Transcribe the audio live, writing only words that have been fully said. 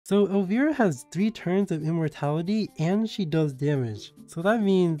So Elvira has 3 turns of immortality and she does damage. So that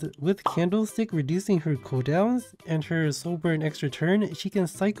means with Candlestick reducing her cooldowns and her soul burn extra turn, she can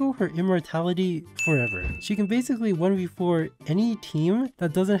cycle her immortality forever. She can basically 1v4 any team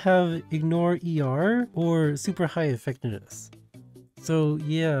that doesn't have ignore ER or super high effectiveness. So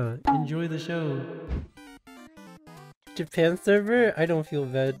yeah, enjoy the show. Japan server? I don't feel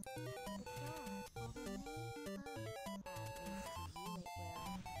bad.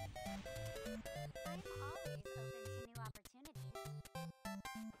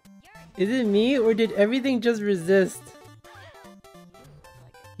 Is it me or did everything just resist?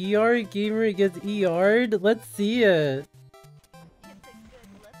 ER gamer gets ER'd? Let's see it.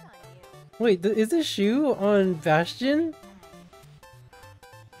 Wait, is this shoe on Bastion?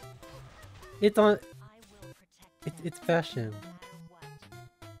 It's on... It's Bastion.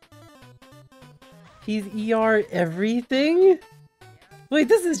 He's ER everything? Wait,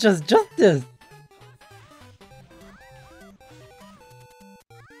 this is just justice!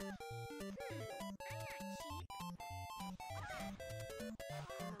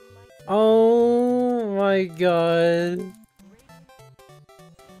 Oh my god.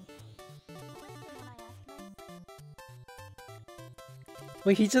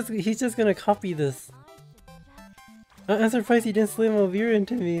 Wait, he's just gonna copy this. I'm surprised he didn't slam Elvira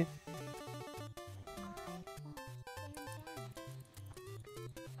into me.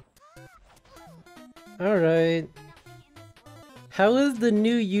 Alright. How is the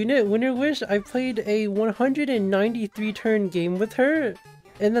new unit Winter Wish? I played a 193 turn game with her,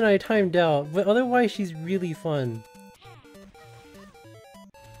 and then I timed out, but otherwise she's really fun.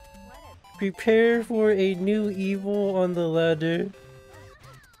 Prepare for a new evil on the ladder.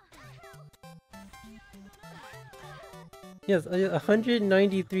 Yes,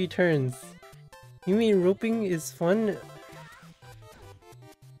 193 turns. You mean roping is fun?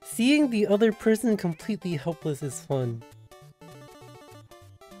 Seeing the other person completely helpless is fun.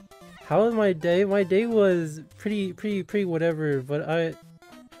 How was my day? My day was pretty whatever, but I'm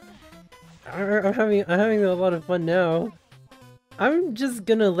having a lot of fun now. I'm just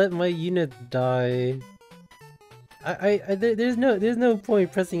gonna let my unit die. There's no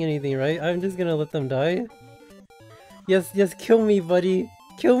point pressing anything, right? I'm just gonna let them die. Yes, kill me, buddy.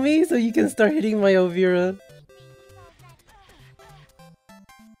 Kill me so you can start hitting my Elvira.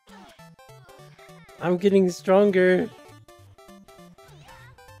 I'm getting stronger.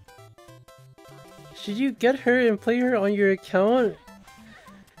 Should you get her and play her on your account?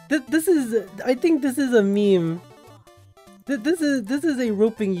 I think this is a meme. This is a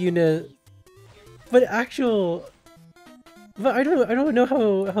roping unit. But I don't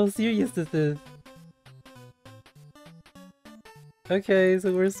know how serious this is. Okay,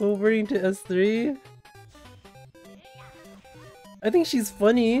 so we're soul burning to S3. I think she's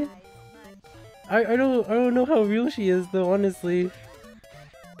funny. I don't know how real she is though, honestly.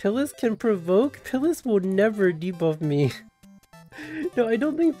 Pillis can provoke? Pillis will never debuff me. No, I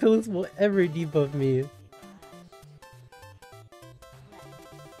don't think Pillis will ever debuff me.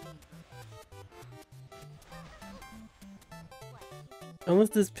 Unless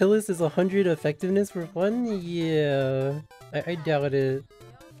this Pillis is 100 effectiveness for fun? Yeah. I doubt it.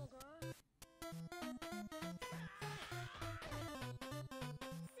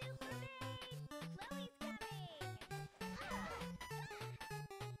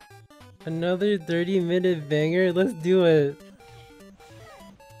 Another 30-minute banger? Let's do it!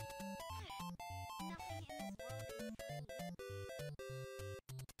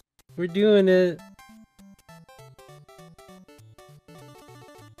 We're doing it!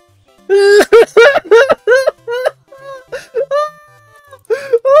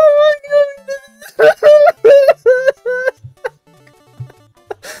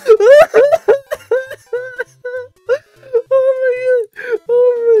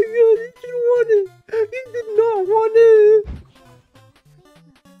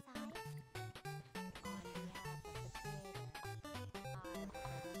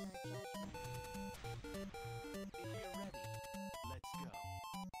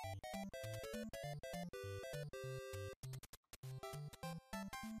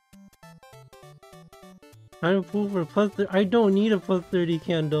 I'm full for plus 30. I don't need a plus 30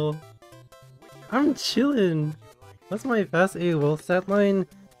 candle. I'm chillin'. What's my fast AOL stat line?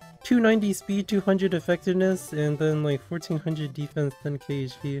 290 speed, 200 effectiveness, and then like 1400 defense, 10k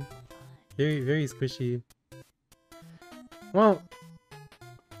HP. Very squishy. Well,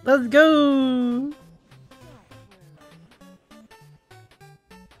 let's go!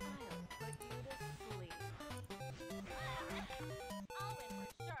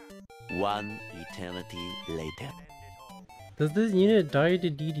 One eternity later. Does this unit die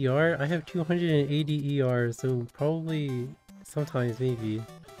to DDR? I have 280 ER, so probably sometimes maybe.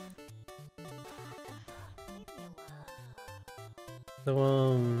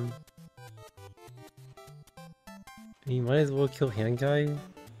 So you might as well kill hand guy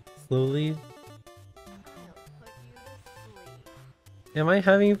slowly. Am I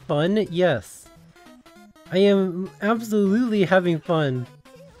having fun? Yes. I am absolutely having fun.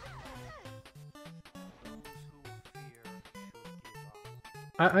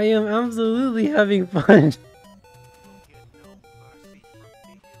 I am absolutely having fun.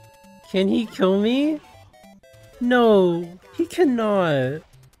 Can he kill me? No, he cannot.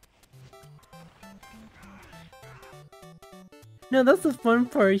 No, that's the fun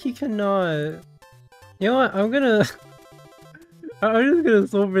part. He cannot. You know what? I'm just gonna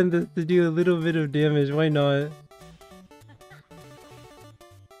soul burn this to do a little bit of damage. Why not?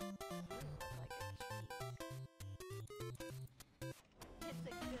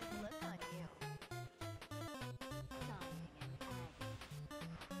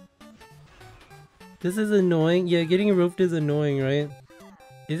 This is annoying. Yeah, getting roped is annoying, right?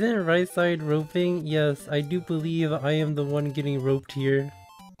 Isn't right side roping? Yes, I do believe I am the one getting roped here.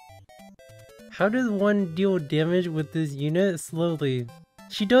 How does one deal damage with this unit? Slowly.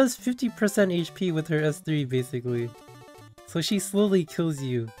 She does 50% HP with her S3 basically. So she slowly kills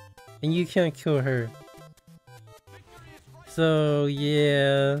you. And you can't kill her. So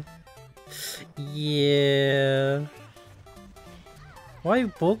yeah. Yeah. Why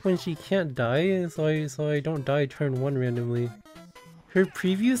bulk when she can't die? So I don't die turn 1 randomly. Her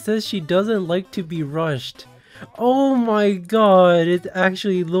preview says she doesn't like to be rushed. Oh my god, it's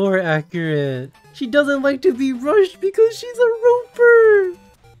actually lore accurate. She doesn't like to be rushed because she's a roper!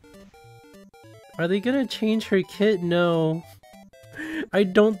 Are they gonna change her kit? No. I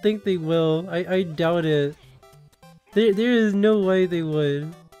don't think they will. I doubt it. There is no way they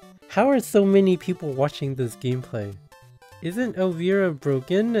would. How are so many people watching this gameplay? Isn't Elvira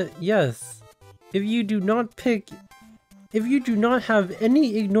broken? Yes. If you do not have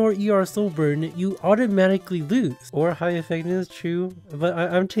any ignore ER soul burn, you automatically lose. Or high effectiveness, true. But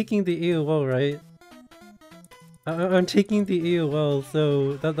I'm taking the AOL, right? I'm taking the AOL,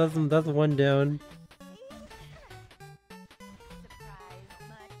 so that's one down.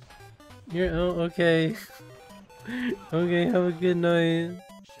 Okay. Okay, have a good night.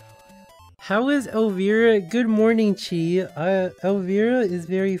 How is Elvira? Good morning, Chi. Elvira is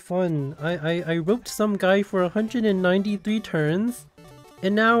very fun. I roped some guy for 193 turns,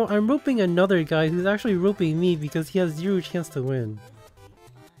 and now I'm roping another guy who's actually roping me because he has 0 chance to win.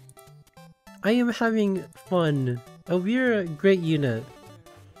 I am having fun. Elvira, great unit.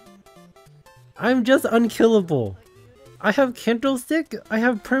 I'm just unkillable. I have Candlestick, I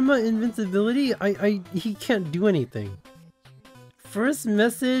have perma invincibility, he can't do anything. First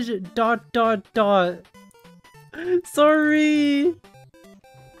message ... Sorry!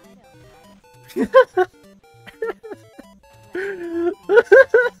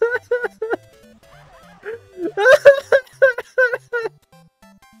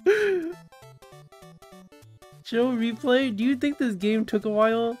 Show replay? Do you think this game took a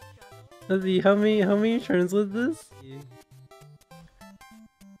while? Let's see, how many turns was this?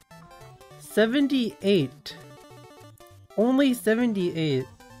 78. Only 78.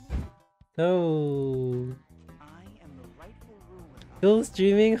 So... Still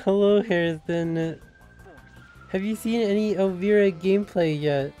streaming? Hello, Harrison. Have you seen any Elvira gameplay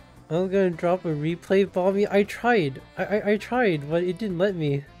yet? I was gonna drop a replay bomb. I tried. I tried, but it didn't let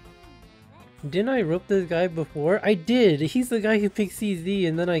me. Didn't I rope this guy before? I did! He's the guy who picked CZ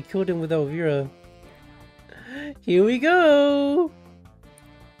and then I killed him with Elvira. Here we go!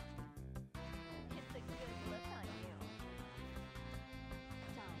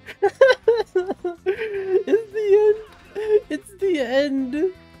 It's the end! It's the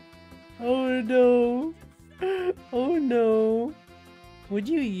end! Oh no! Oh no! Would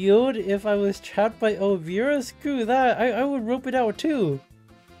you yield if I was trapped by Elvira? Screw that! I would rope it out too!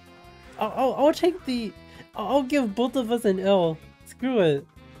 I'll take the... I'll give both of us an L. Screw it.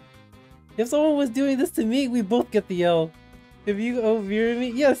 If someone was doing this to me, we both get the L. If you Elvira me...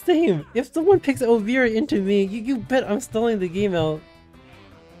 Yeah, same! If someone picks Elvira into me, you bet I'm stalling the game out.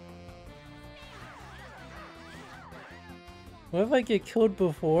 What if I get killed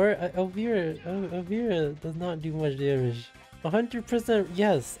before? Elvira does not do much damage. 100%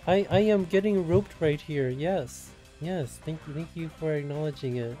 yes! I am getting roped right here, yes. Yes, thank you for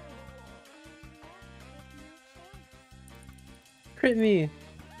acknowledging it. Crit me!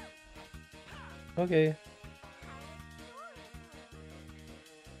 Okay.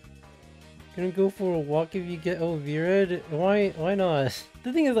 Gonna go for a walk if you get Elvira. Why not?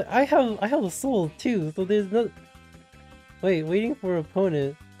 The thing is, like, I have a soul too, so there's no. Wait, waiting for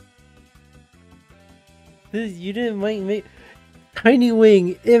opponent. This unit might make Tiny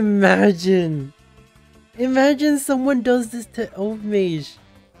Wing. Imagine someone does this to Elf Mage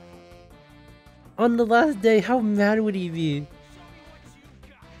on the last day. How mad would he be?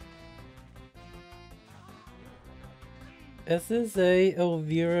 SSA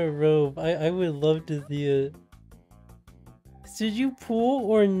Elvira robe. I would love to see it. Should you pull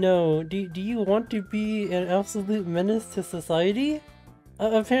or no? Do you want to be an absolute menace to society?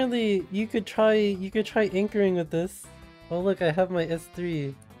 Apparently you could try anchoring with this. Oh look, I have my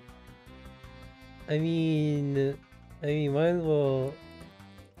S3. I mean might as well.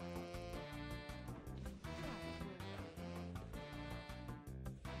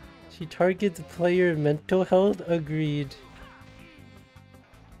 She targets player mental health. Agreed.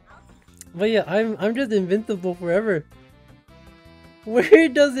 But yeah, I'm just invincible forever. Where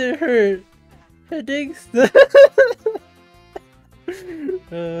does it hurt? Headaches?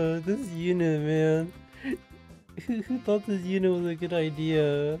 This unit, man. Who thought this unit was a good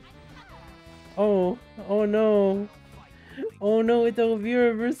idea? Oh no. Oh no, it's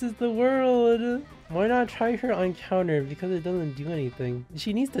Elvira versus the world! Why not try her on counter? Because it doesn't do anything.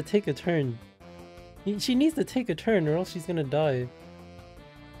 She needs to take a turn. She needs to take a turn or else she's gonna die.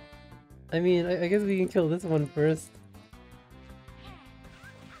 I mean, I guess we can kill this one first.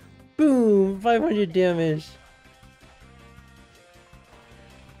 Boom! 500 damage!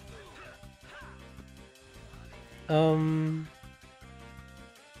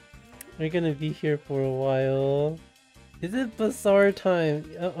 We're gonna be here for a while. Is it Bazaar time?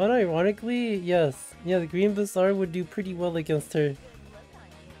 Unironically, yes. Yeah, the green Bazaar would do pretty well against her.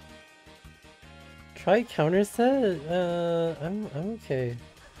 Try counter set? I'm okay.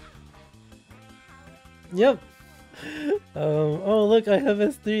 Yep! Oh look, I have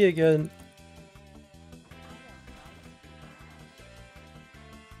S3 again.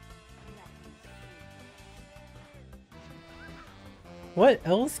 What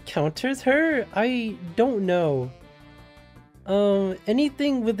else counters her? I don't know.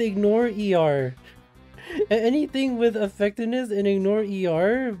 Anything with ignore ER. Anything with effectiveness and ignore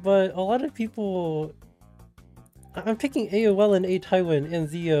ER, but a lot of people... I'm picking AOL and A Taiwan and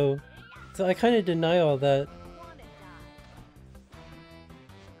Zio, so I kind of deny all that.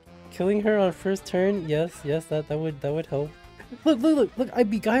 Killing her on first turn? Yes, that would help. Look, I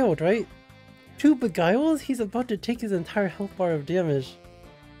beguiled, right? 2 beguiles? He's about to take his entire health bar of damage.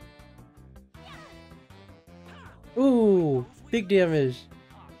 Ooh, big damage.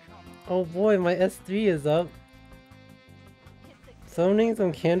 Oh boy, my S3 is up. Summoning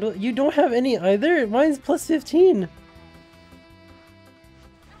some candle. You don't have any either? Mine's plus 15.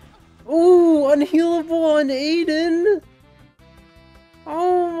 Ooh, unhealable on Aiden.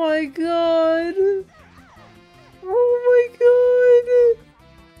 Oh my god. Oh my god.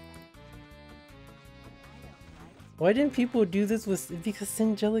 Why didn't people do this with... Because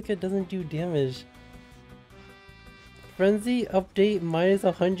Singelica doesn't do damage. Frenzy update minus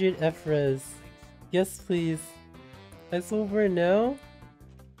 100 FRES. Yes please. Ice over now?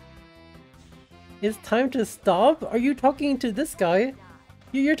 It's time to stop? Are you talking to this guy?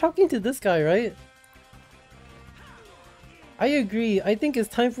 You're talking to this guy, right? I agree. I think it's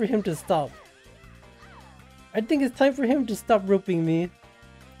time for him to stop. I think it's time for him to stop roping me.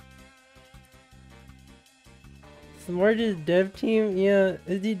 Smartest dev team? Yeah.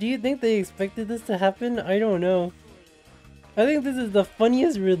 Do you think they expected this to happen? I don't know. I think this is the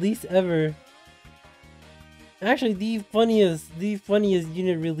funniest release ever. Actually, the funniest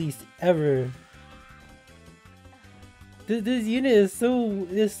unit release ever. This unit is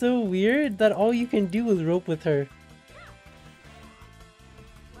so weird that all you can do is rope with her.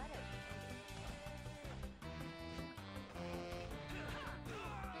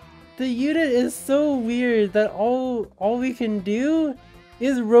 The unit is so weird that all we can do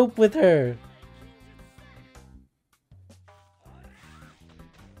is rope with her.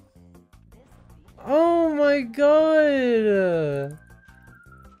 Oh my god!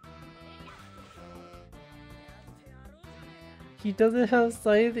 He doesn't have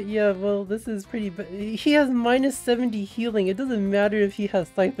Scythe? Yeah, well, this is pretty bad. He has minus 70 healing. It doesn't matter if he has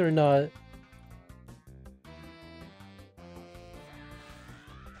Scythe or not.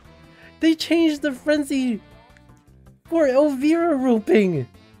 They changed the frenzy for Elvira roping!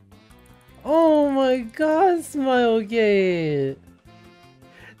 Oh my god, Smilegate!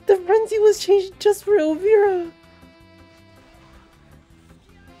 The frenzy was changed just for Elvira!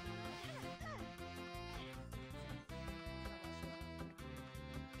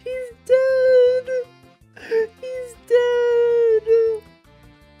 He's dead!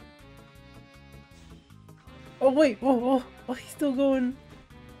 Oh wait, oh, he's still going.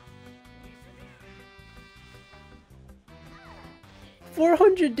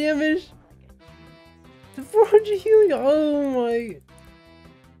 400 damage. The 400 healing. Oh my.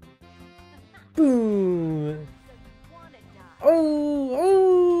 Boom. Oh,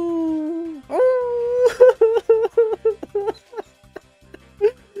 oh, oh.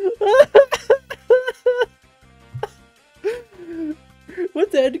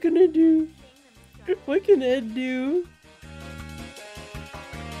 What's Ed gonna do? What can Ed do?